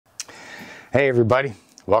Hey everybody,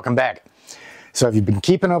 welcome back. So if you've been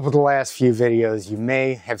keeping up with the last few videos, you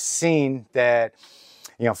may have seen that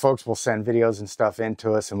folks will send videos and stuff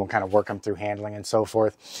into us and we'll kind of work them through handling and so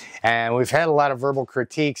forth. And we've had a lot of verbal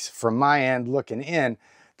critiques from my end looking in.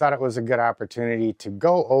 Thought it was a good opportunity to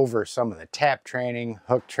go over some of the tap training,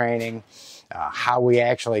 hook training, how we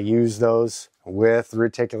actually use those with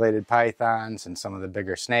reticulated pythons and some of the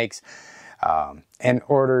bigger snakes in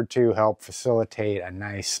order to help facilitate a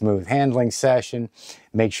nice smooth handling session,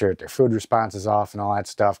 make sure that their food response is off and all that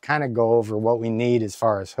stuff, kind of go over what we need as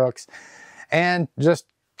far as hooks and just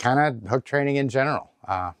kind of hook training in general,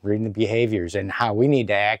 reading the behaviors and how we need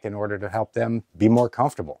to act in order to help them be more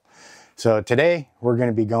comfortable. So today we're going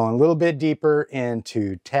to be going a little bit deeper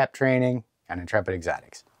into tap training and Intrepid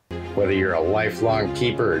Exotics. Whether you're a lifelong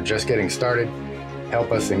keeper or just getting started,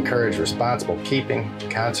 help us encourage responsible keeping,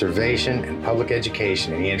 conservation, and public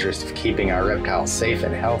education in the interest of keeping our reptiles safe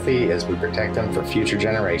and healthy as we protect them for future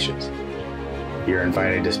generations. You're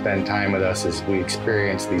invited to spend time with us as we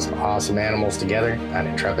experience these awesome animals together on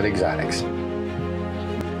Intrepid Exotics.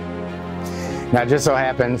 Now, it just so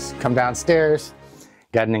happens, come downstairs,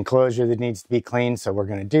 got an enclosure that needs to be cleaned, so we're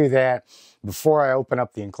going to do that. Before I open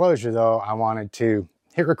up the enclosure, though, I wanted to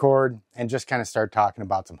hit record and just kind of start talking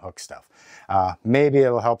about some hook stuff. Maybe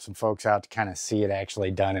it'll help some folks out to kind of see it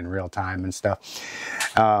actually done in real time and stuff.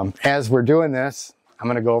 As we're doing this, I'm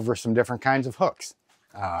going to go over some different kinds of hooks.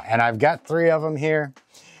 And I've got 3 of them here.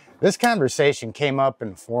 This conversation came up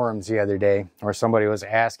in forums the other day where somebody was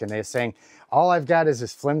asking, they were saying, all I've got is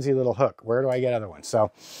this flimsy little hook. Where do I get other ones?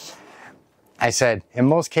 So I said, in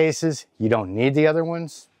most cases, you don't need the other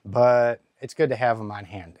ones, but it's good to have them on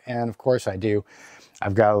hand. And of course I do.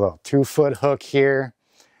 I've got a little 2-foot hook here.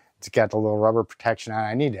 It's got the little rubber protection on it.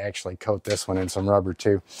 I need to actually coat this one in some rubber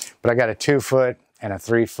too. But I got a 2-foot and a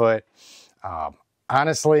 3-foot.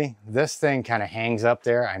 Honestly, this thing kind of hangs up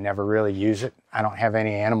there. I never really use it. I don't have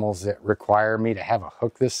any animals that require me to have a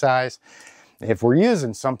hook this size. If we're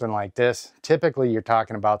using something like this, typically you're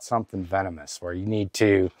talking about something venomous where you need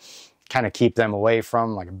to kind of keep them away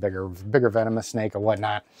from, like a bigger venomous snake or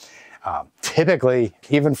whatnot. Typically,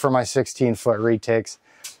 even for my 16-foot retics,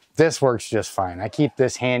 this works just fine. I keep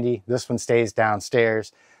this handy. This one stays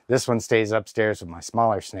downstairs. This one stays upstairs with my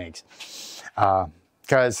smaller snakes.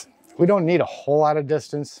 Because we don't need a whole lot of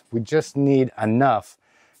distance. We just need enough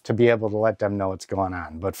to be able to let them know what's going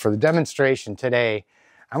on. But for the demonstration today,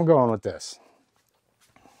 I'm going with this.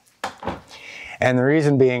 And the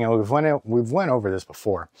reason being, we've went over this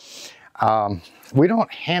before. We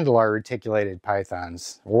don't handle our reticulated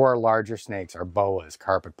pythons or larger snakes, our boas,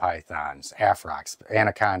 carpet pythons, afrocs,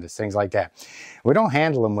 anacondas, things like that. We don't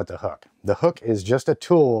handle them with the hook. The hook is just a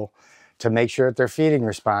tool to make sure that their feeding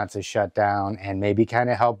response is shut down and maybe kind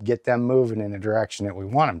of help get them moving in the direction that we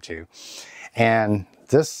want them to. And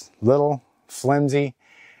this little flimsy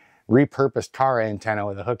repurposed car antenna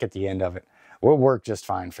with a hook at the end of it will work just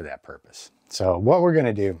fine for that purpose. So what we're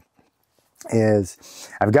going to do is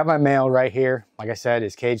I've got my male right here. Like I said,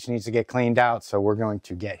 his cage needs to get cleaned out, so we're going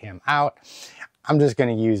to get him out. I'm just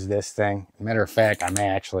going to use this thing. Matter of fact, I may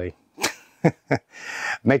actually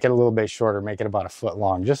make it a little bit shorter, make it about 1 foot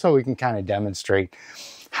long, just so we can kind of demonstrate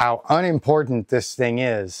how unimportant this thing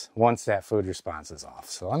is once that food response is off.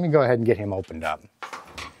 So let me go ahead and get him opened up.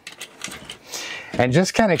 And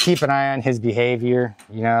just kind of keep an eye on his behavior.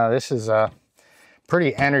 This is a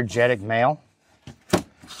pretty energetic male.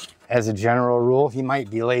 As a general rule, he might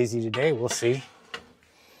be lazy today, we'll see.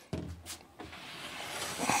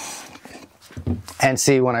 And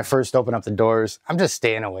see, when I first open up the doors, I'm just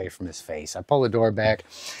staying away from his face. I pull the door back,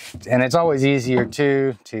 and it's always easier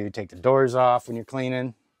too to take the doors off when you're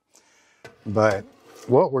cleaning. But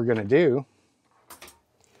what we're gonna do,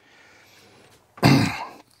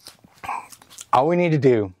 all we need to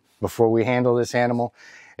do before we handle this animal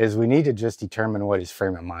is we need to just determine what his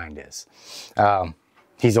frame of mind is.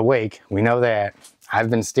 He's awake, we know that.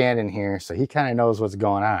 I've been standing here, so he kind of knows what's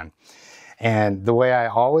going on. And the way I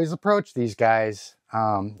always approach these guys,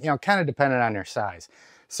 kind of depending on their size.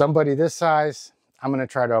 Somebody this size, I'm going to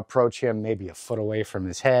try to approach him maybe 1 foot away from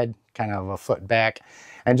his head, kind of 1 foot back,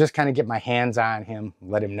 and just kind of get my hands on him,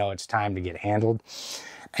 let him know it's time to get handled.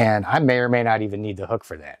 And I may or may not even need the hook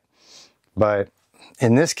for that. But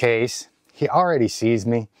in this case, he already sees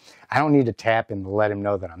me. I don't need to tap him to let him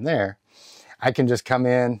know that I'm there. I can just come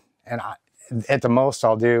in, and at the most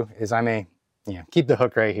I'll do is I may keep the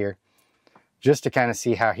hook right here just to kind of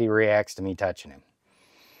see how he reacts to me touching him.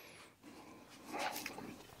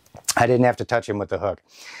 I didn't have to touch him with the hook.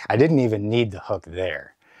 I didn't even need the hook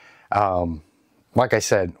there. Like I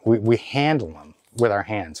said, we handle them with our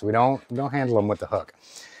hands. We don't handle them with the hook.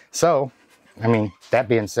 So I mean, that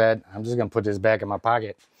being said, I'm just going to put this back in my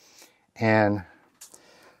pocket, and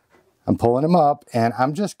I'm pulling him up, and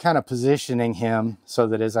I'm just kind of positioning him so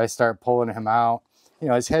that as I start pulling him out, you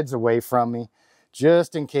know, his head's away from me,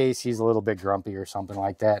 just in case he's a little bit grumpy or something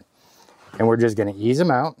like that. And we're just going to ease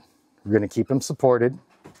him out. We're going to keep him supported,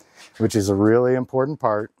 which is a really important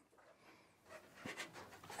part.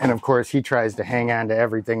 And of course, he tries to hang on to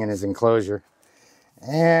everything in his enclosure.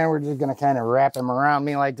 And we're just going to kind of wrap him around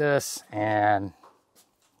me like this. And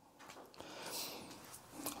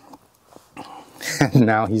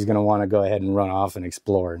now he's going to want to go ahead and run off and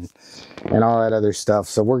explore and all that other stuff.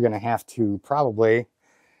 So we're going to have to probably,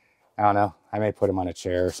 I don't know, I may put him on a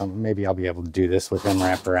chair or something. Maybe I'll be able to do this with him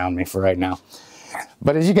wrapped around me for right now.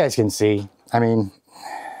 But as you guys can see, I mean,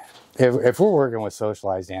 if we're working with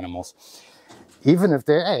socialized animals, even if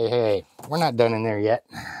they're, hey, we're not done in there yet.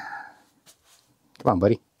 Come on,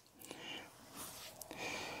 buddy.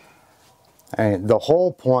 And the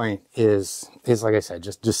whole point is like I said,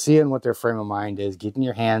 just seeing what their frame of mind is, getting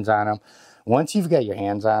your hands on them. Once you've got your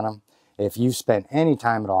hands on them, if you've spent any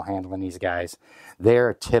time at all handling these guys,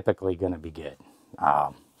 they're typically going to be good.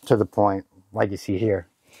 To the point, like you see here,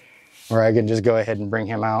 where I can just go ahead and bring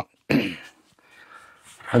him out.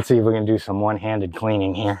 Let's see if we can do some one-handed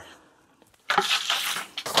cleaning here.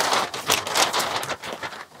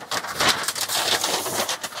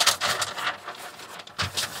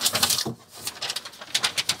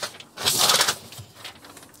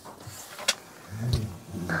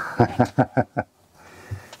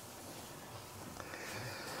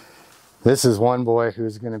 This is one boy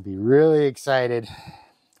who's going to be really excited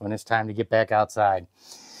when it's time to get back outside.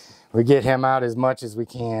 We get him out as much as we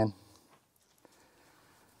can.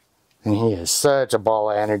 And he is such a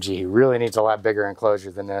ball of energy. He really needs a lot bigger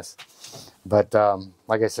enclosure than this. But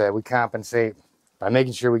like I said, we compensate by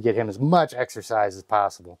making sure we get him as much exercise as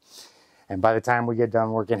possible. And by the time we get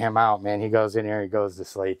done working him out, man, he goes in here, he goes to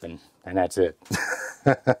sleep, and that's it.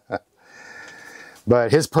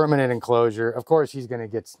 But his permanent enclosure, of course, he's gonna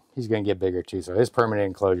get bigger too. So his permanent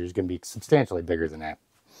enclosure is gonna be substantially bigger than that.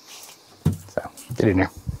 So get in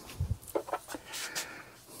there.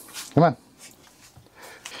 Come on.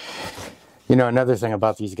 You know, another thing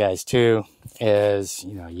about these guys too is,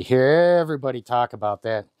 you know, you hear everybody talk about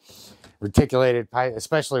that reticulated pipe,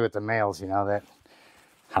 especially with the males, you know, that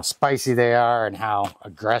how spicy they are and how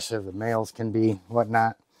aggressive the males can be,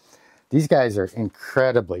 whatnot. These guys are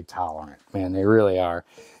incredibly tolerant, man. They really are.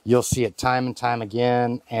 You'll see it time and time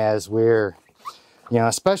again as we're, you know,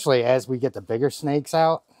 especially as we get the bigger snakes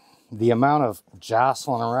out, the amount of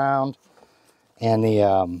jostling around and the,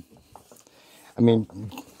 I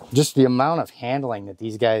mean, just the amount of handling that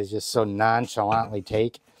these guys just so nonchalantly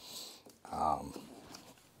take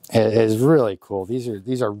is really cool.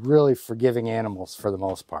 These are really forgiving animals for the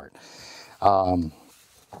most part.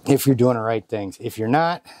 If you're doing the right things. If you're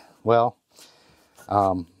not, well,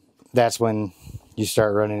 that's when you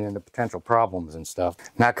start running into potential problems and stuff.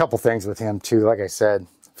 Now, a couple things with him too. Like I said,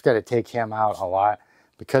 I've got to take him out a lot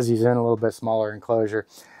because he's in a little bit smaller enclosure.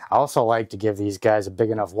 I also like to give these guys a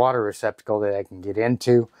big enough water receptacle that I can get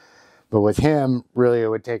into. But with him, really, it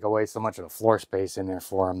would take away so much of the floor space in there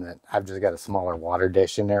for him that I've just got a smaller water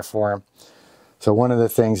dish in there for him. So one of the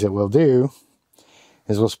things that we'll do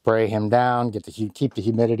is we'll spray him down, keep the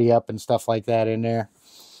humidity up and stuff like that in there.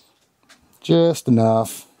 Just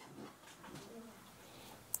enough.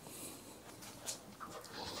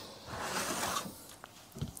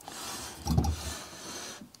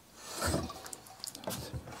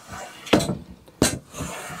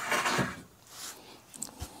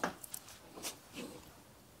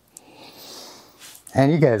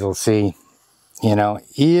 And you guys will see, you know,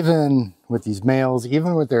 even with these males,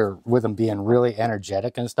 even with them being really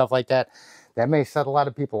energetic and stuff like that, that may set a lot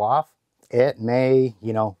of people off. It may,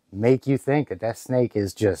 you know, make you think that snake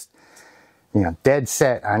is just, you know, dead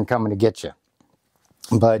set on coming to get you.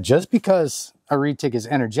 But just because a retic is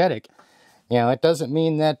energetic, you know, it doesn't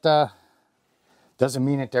mean that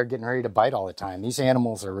they're getting ready to bite all the time. These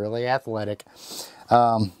animals are really athletic.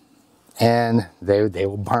 And they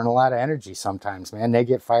will burn a lot of energy sometimes, man. They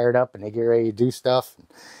get fired up and they get ready to do stuff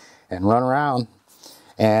and run around.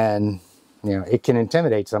 And, you know, it can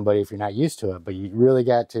intimidate somebody if you're not used to it. But you really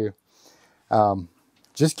got to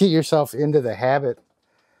just get yourself into the habit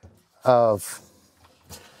of,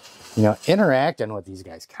 you know, interacting with these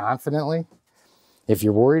guys confidently. If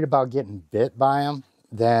you're worried about getting bit by them,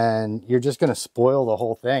 then you're just going to spoil the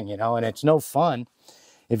whole thing, you know. And it's no fun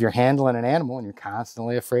if you're handling an animal and you're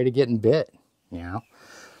constantly afraid of getting bit, you know.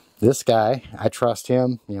 This guy, I trust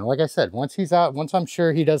him. You know, like I said, once he's out, once I'm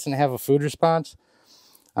sure he doesn't have a food response,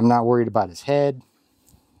 I'm not worried about his head.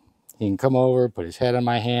 He can come over, put his head on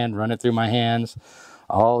my hand, run it through my hands,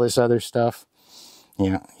 all this other stuff. You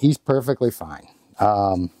know, he's perfectly fine.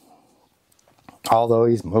 Although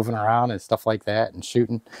he's moving around and stuff like that and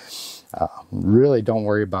shooting, really don't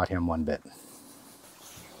worry about him one bit.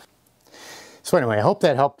 So anyway, I hope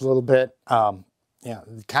that helped a little bit. You know,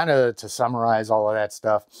 kind of to summarize all of that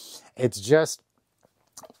stuff, it's just,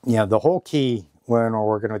 you know, the whole key when we're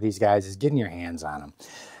working with these guys is getting your hands on them.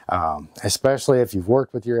 Especially if you've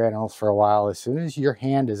worked with your animals for a while, as soon as your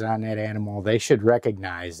hand is on that animal, they should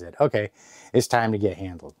recognize that, okay, it's time to get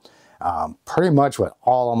handled. Pretty much with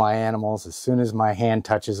all of my animals, as soon as my hand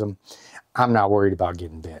touches them, I'm not worried about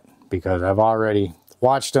getting bit because I've already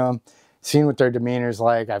watched them, seen what their demeanor's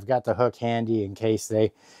like. I've got the hook handy in case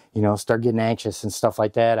they, you know, start getting anxious and stuff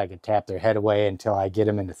like that. I can tap their head away until I get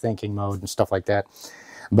them into thinking mode and stuff like that.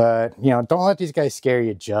 But, you know, don't let these guys scare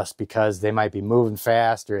you just because they might be moving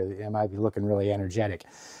fast or they might be looking really energetic.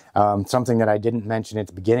 Something that I didn't mention at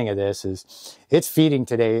the beginning of this is it's feeding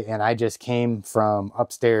today, and I just came from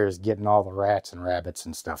upstairs getting all the rats and rabbits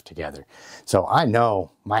and stuff together. So I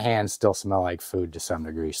know my hands still smell like food to some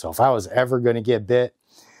degree. So if I was ever going to get bit,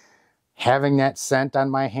 having that scent on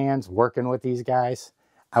my hands, working with these guys,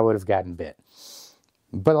 I would have gotten bit.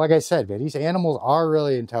 But like I said, man, these animals are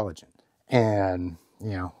really intelligent. And,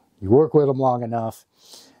 you know, you work with them long enough.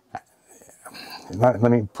 Let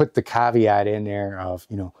me put the caveat in there of,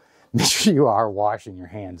 you know, make sure you are washing your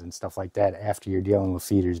hands and stuff like that after you're dealing with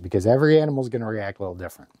feeders, because every animal is going to react a little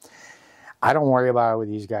different. I don't worry about it with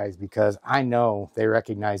these guys because I know they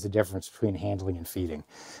recognize the difference between handling and feeding,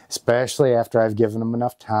 especially after I've given them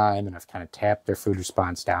enough time and I've kind of tapped their food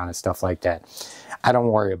response down and stuff like that. I don't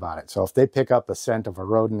worry about it. So if they pick up the scent of a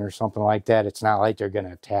rodent or something like that, it's not like they're going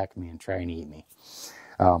to attack me and try and eat me.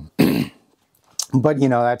 But, you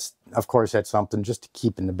know, that's, of course, that's something just to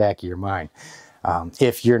keep in the back of your mind.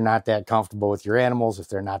 If you're not that comfortable with your animals, if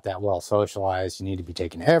they're not that well socialized, you need to be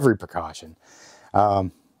taking every precaution.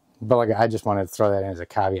 But like, I just wanted to throw that in as a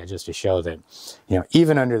caveat just to show that, you know,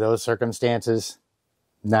 even under those circumstances,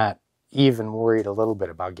 not even worried a little bit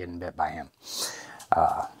about getting bit by him.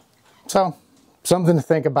 So something to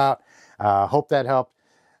think about. Hope that helped.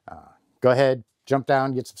 Go ahead, jump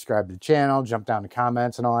down, get subscribed to the channel, jump down to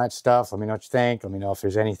comments and all that stuff. Let me know what you think. Let me know if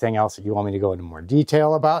there's anything else that you want me to go into more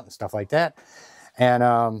detail about and stuff like that. And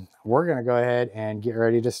we're going to go ahead and get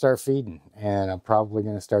ready to start feeding. And I'm probably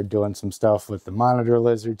going to start doing some stuff with the monitor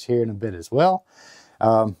lizards here in a bit as well.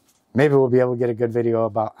 Maybe we'll be able to get a good video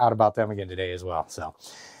out about them again today as well. So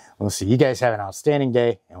we'll see. You guys have an outstanding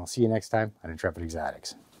day, and we'll see you next time on Intrepid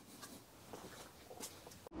Exotics.